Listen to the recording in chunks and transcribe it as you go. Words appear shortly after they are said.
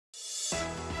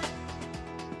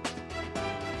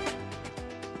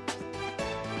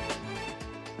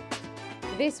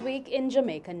This week in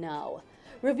Jamaica Now,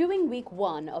 reviewing week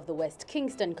 1 of the West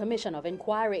Kingston Commission of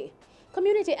Inquiry.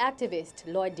 Community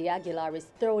activist Lloyd D'Aguilar is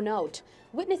thrown out.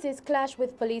 Witnesses clash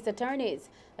with police attorneys.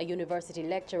 A university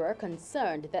lecturer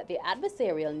concerned that the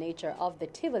adversarial nature of the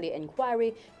Tivoli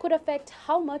Enquiry could affect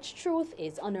how much truth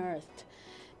is unearthed.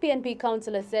 PNP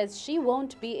councillor says she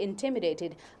won't be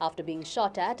intimidated after being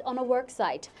shot at on a work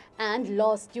site. And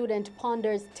law student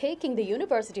ponders taking the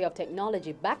University of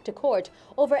Technology back to court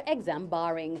over exam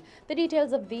barring. The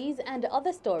details of these and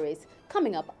other stories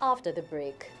coming up after the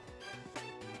break.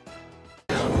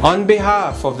 On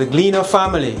behalf of the Gleaner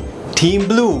family, Team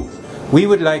Blue, we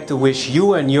would like to wish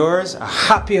you and yours a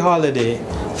happy holiday.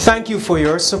 Thank you for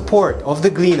your support of the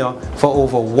Gleaner for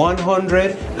over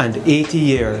 180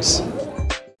 years.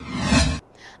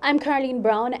 I'm Caroline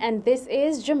Brown and this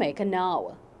is Jamaica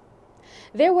Now.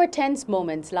 There were tense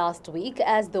moments last week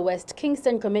as the West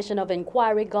Kingston Commission of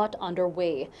Inquiry got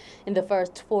underway. In the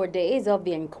first 4 days of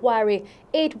the inquiry,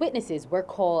 8 witnesses were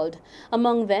called.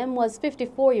 Among them was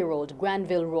 54-year-old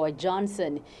Granville Roy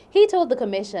Johnson. He told the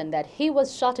commission that he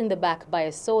was shot in the back by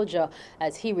a soldier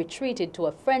as he retreated to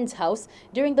a friend's house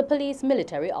during the police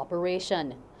military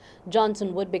operation.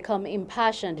 Johnson would become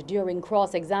impassioned during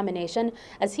cross-examination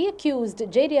as he accused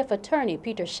JDF attorney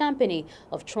Peter Champagny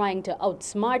of trying to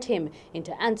outsmart him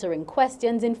into answering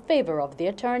questions in favor of the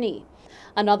attorney.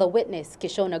 Another witness,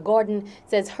 Kishona Gordon,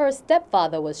 says her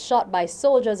stepfather was shot by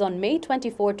soldiers on May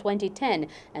 24, 2010,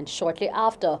 and shortly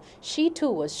after, she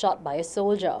too was shot by a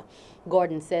soldier.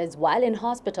 Gordon says while in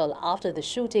hospital after the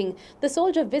shooting, the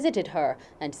soldier visited her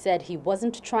and said he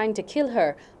wasn't trying to kill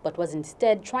her, but was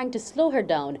instead trying to slow her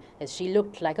down as she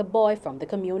looked like a boy from the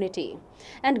community.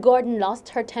 And Gordon lost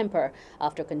her temper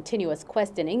after continuous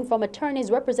questioning from attorneys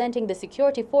representing the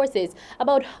security forces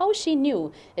about how she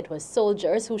knew it was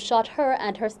soldiers who shot her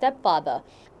and her stepfather.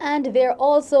 And there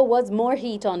also was more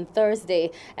heat on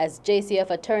Thursday as JCF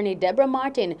attorney Deborah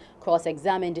Martin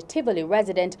cross-examined Tivoli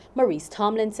resident Maurice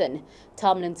Tomlinson.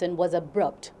 Tomlinson was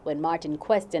abrupt when Martin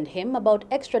questioned him about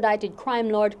extradited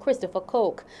crime lord Christopher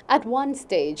Coke. At one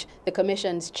stage, the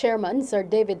commission's chairman, Sir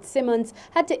David Simmons,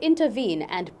 had to intervene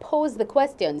and pose the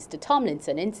questions to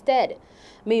Tomlinson instead.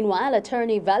 Meanwhile,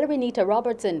 attorney Valerie Nita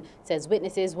Robertson says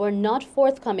witnesses were not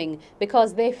forthcoming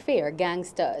because they fear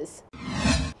gangsters.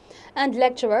 And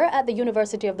lecturer at the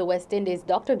University of the West Indies,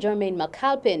 Dr. Jermaine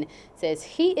McAlpin, says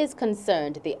he is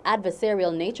concerned the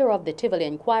adversarial nature of the Tivoli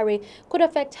Enquiry could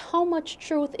affect how much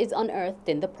truth is unearthed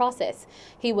in the process.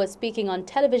 He was speaking on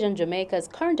Television Jamaica's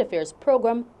current affairs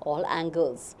program, All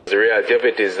Angles. The reality of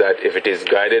it is that if it is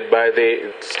guided by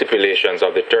the stipulations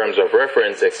of the terms of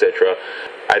reference, etc.,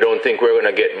 I don't think we're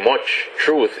going to get much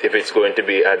truth if it's going to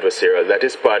be adversarial. That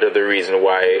is part of the reason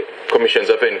why commissions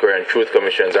of inquiry and truth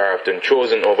commissions are often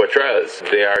chosen over trials.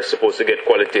 They are supposed to get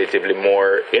qualitatively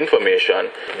more information,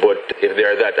 but if they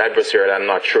are that adversarial, I'm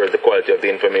not sure the quality of the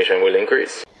information will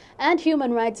increase. And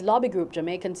human rights lobby group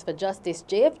Jamaicans for Justice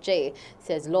JFJ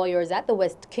says lawyers at the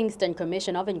West Kingston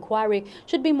Commission of Inquiry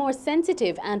should be more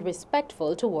sensitive and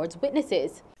respectful towards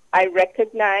witnesses. I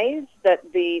recognize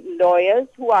that the lawyers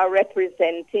who are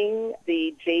representing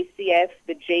the JCF,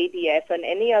 the JDF, and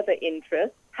any other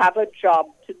interest have a job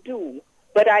to do.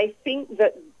 But I think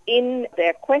that in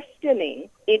their questioning,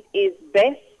 it is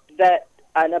best that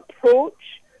an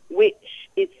approach which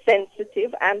is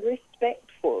sensitive and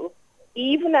respectful,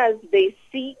 even as they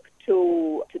seek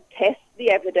to test the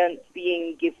evidence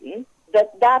being given,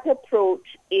 that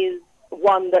approach is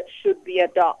one that should be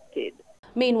adopted.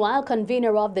 Meanwhile,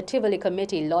 convener of the Tivoli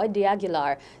Committee, Lloyd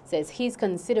D'Aguilar, says he's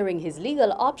considering his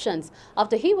legal options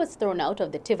after he was thrown out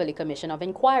of the Tivoli Commission of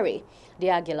Inquiry.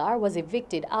 D'Aguilar was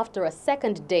evicted after a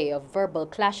second day of verbal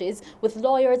clashes with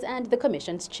lawyers and the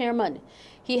commission's chairman.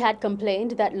 He had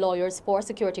complained that lawyers for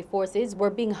security forces were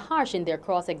being harsh in their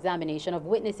cross-examination of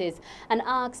witnesses and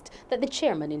asked that the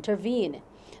chairman intervene.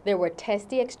 There were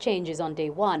testy exchanges on day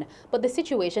 1, but the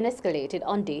situation escalated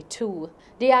on day 2.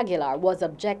 D'Aguilar was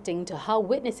objecting to how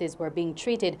witnesses were being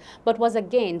treated, but was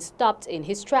again stopped in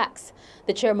his tracks.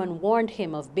 The chairman warned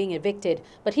him of being evicted,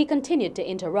 but he continued to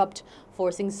interrupt,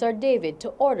 forcing Sir David to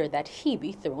order that he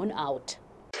be thrown out.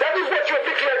 That is what you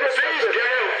declared this season.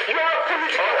 You are a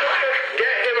political hack.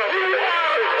 Get him a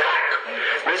hack.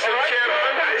 Mr.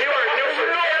 Chairman, you are a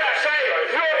political hack.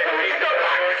 You're a political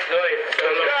hack.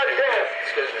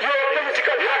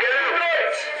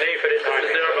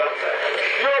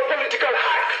 You're a political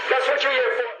hack. That's what you're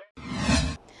here for.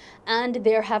 And And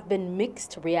there have been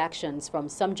mixed reactions from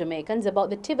some Jamaicans about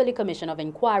the Tivoli Commission of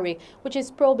Inquiry, which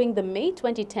is probing the May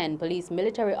 2010 police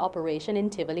military operation in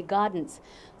Tivoli Gardens.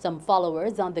 Some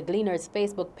followers on the Gleaner's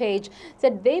Facebook page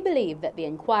said they believe that the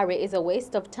inquiry is a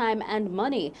waste of time and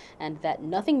money and that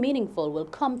nothing meaningful will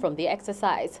come from the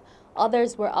exercise.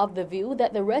 Others were of the view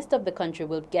that the rest of the country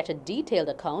will get a detailed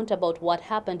account about what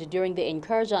happened during the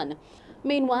incursion.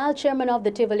 Meanwhile, Chairman of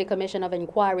the Tivoli Commission of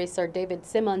Inquiry, Sir David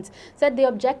Simmons, said the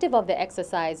objective of the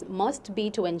exercise must be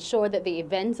to ensure that the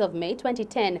events of May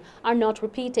 2010 are not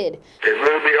repeated. It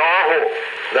will be our hope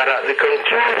that at the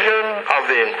conclusion of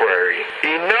the inquiry,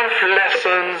 enough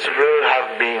lessons will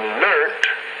have been learnt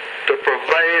to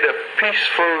provide a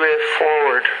peaceful way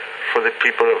forward for the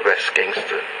people of West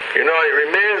Kingston. You know, it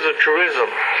remains a truism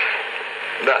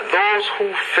that those who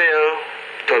fail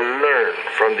to learn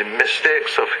from the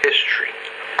mistakes of history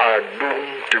are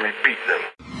doomed to repeat them.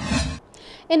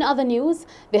 In other news,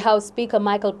 the House Speaker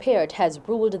Michael Peart has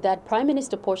ruled that Prime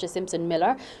Minister Portia Simpson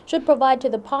Miller should provide to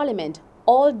the Parliament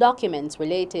all documents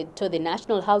related to the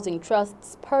National Housing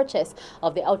Trust's purchase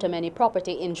of the Outermany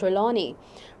property in Trelawney.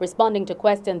 Responding to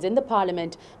questions in the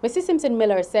Parliament, Mrs. Simpson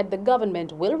Miller said the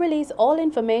government will release all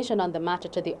information on the matter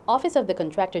to the Office of the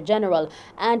Contractor General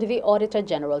and the Auditor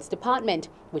General's Department,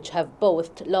 which have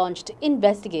both launched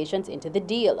investigations into the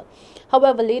deal.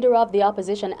 However, Leader of the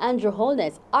Opposition Andrew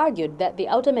Holness argued that the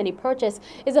Outermany purchase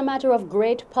is a matter of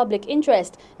great public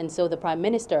interest, and so the Prime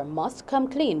Minister must come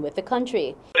clean with the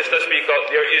country. Mr. Speaker,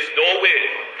 there is no way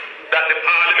that the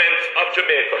Parliament of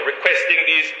Jamaica requesting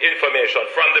this information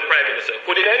from the Prime Minister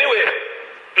could in any way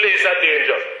place a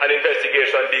danger an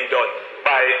investigation being done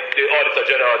by the Auditor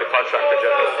General, the Contractor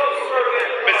General.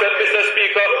 Mr.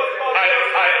 Speaker,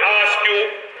 I ask you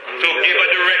to give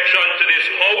a direction to this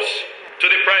House, to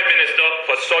the Prime Minister,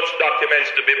 for such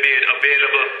documents to be made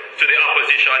available to the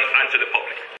opposition and to the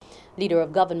public. Leader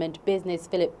of Government Business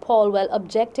Philip Paulwell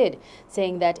objected,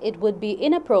 saying that it would be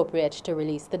inappropriate to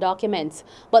release the documents.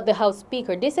 But the House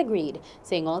Speaker disagreed,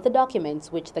 saying all the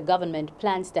documents which the government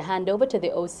plans to hand over to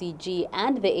the OCG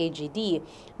and the AGD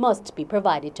must be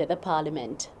provided to the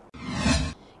Parliament.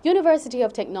 University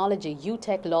of Technology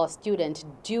UTech law student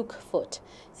Duke Foote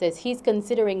says he's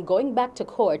considering going back to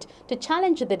court to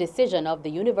challenge the decision of the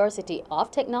University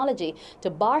of Technology to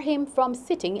bar him from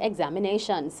sitting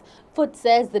examinations. Foote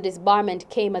says the disbarment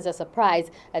came as a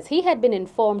surprise, as he had been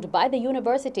informed by the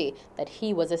university that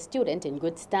he was a student in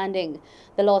good standing.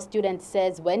 The law student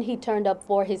says when he turned up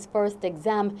for his first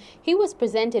exam, he was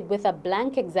presented with a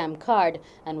blank exam card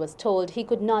and was told he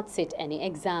could not sit any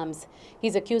exams.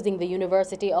 He's accusing the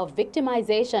university of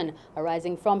victimization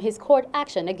arising from his court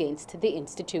action against the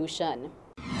institution.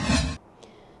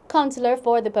 Councillor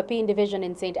for the Papine Division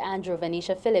in St. Andrew,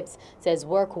 Venetia Phillips, says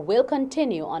work will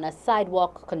continue on a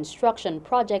sidewalk construction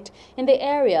project in the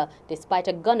area despite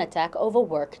a gun attack over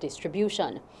work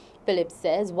distribution. Phillips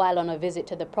says while on a visit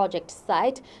to the project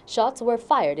site, shots were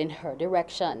fired in her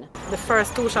direction. The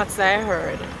first two shots I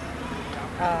heard,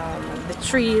 the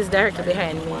trees directly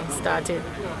behind me started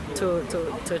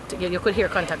you could hear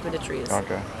contact with the trees.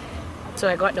 Okay. So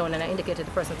I got down and I indicated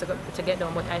the person to get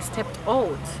down, but I stepped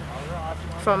out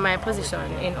from my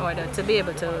position in order to be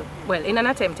able to, well, in an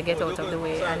attempt to get out of the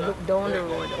way and look down the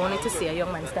road, only to see a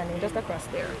young man standing just across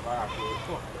there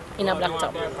in a black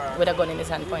top with a gun in his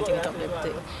hand pointing it up.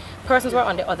 The persons were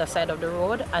on the other side of the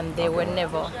road and they were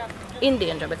never in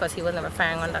danger because he was never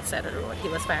firing on that side of the road. He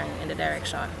was firing in the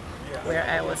direction where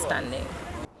I was standing.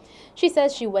 She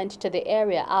says she went to the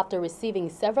area after receiving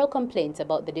several complaints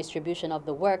about the distribution of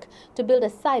the work to build a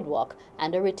sidewalk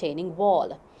and a retaining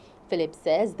wall. Phillips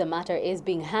says the matter is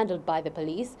being handled by the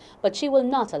police, but she will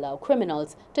not allow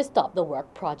criminals to stop the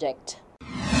work project.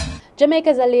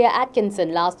 Jamaica's Alia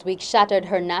Atkinson last week shattered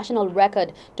her national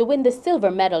record to win the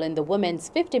silver medal in the women's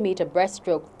 50-meter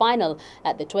breaststroke final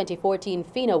at the 2014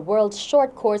 FINA World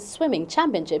Short Course Swimming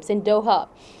Championships in Doha.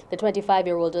 The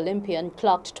 25-year-old Olympian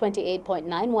clocked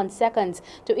 28.91 seconds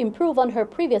to improve on her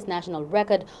previous national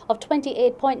record of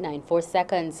 28.94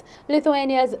 seconds.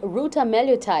 Lithuania's Ruta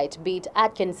Meilutyte beat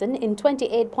Atkinson in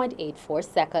 28.84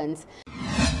 seconds.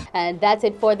 And that's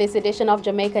it for this edition of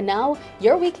Jamaica Now,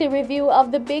 your weekly review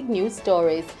of the big news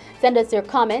stories. Send us your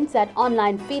comments at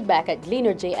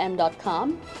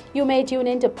onlinefeedback@gleanerjm.com. You may tune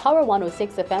in to Power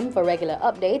 106 FM for regular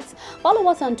updates. Follow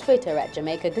us on Twitter at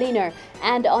Jamaica Gleaner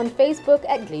and on Facebook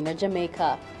at Gleaner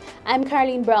Jamaica. I'm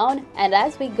Caroline Brown, and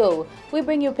as we go, we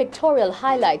bring you pictorial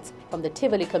highlights from the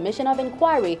Tivoli Commission of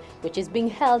Inquiry, which is being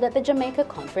held at the Jamaica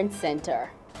Conference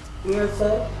Center. Yes,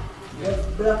 sir. Yes,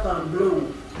 black and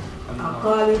blue. I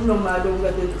call him number, I don't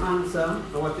get his answer.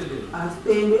 So what you do? I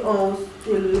stay in the house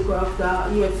till look after,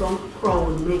 hear some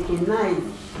crowd making noise.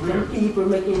 Them people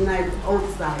making noise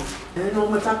outside. And you know,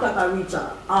 much o'clock I reach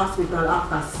a hospital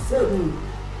after 7.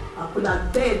 I could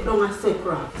have dead down a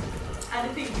secret. And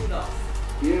the thing you lost?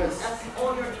 Yes. That's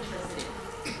all you're interested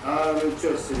in? I'm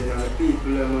interested in the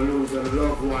people that will lose a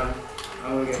loved one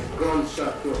and will get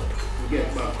gunshot to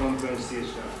get back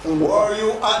compensation. Were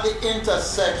you at the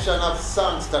intersection of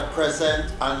Sangster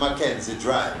Crescent and Mackenzie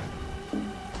Drive?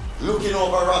 Looking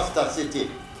over Rasta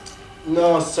City?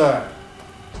 No, sir.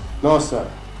 No, sir.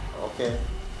 Okay.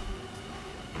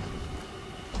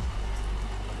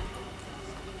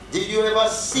 Did you ever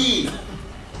see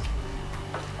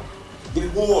the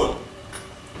hole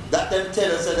that them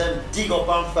tell us that them dig up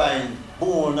and find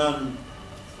bone and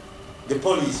the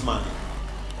policeman?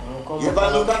 You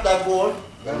ever look at that hole?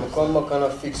 When I come back and I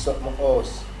fix up my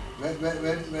house.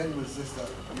 When was this that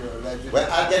you're alleged?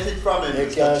 Well, I get it from him,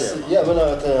 Mr. Chairman. Yeah, we're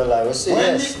not telling a lie. We see,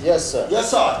 yes, yes, sir. Yes,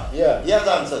 sir. Yeah. He has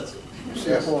answered.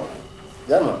 Yes.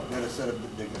 Yeah, man. Then I said a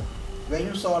bit digger. When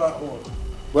you saw that hole?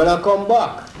 When I come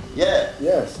back? Yeah.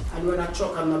 Yes. And when I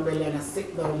choke on my belly and I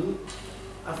sit down,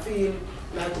 I feel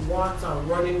like water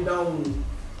running down.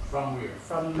 From where?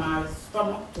 From my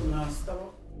stomach to my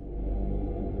stomach.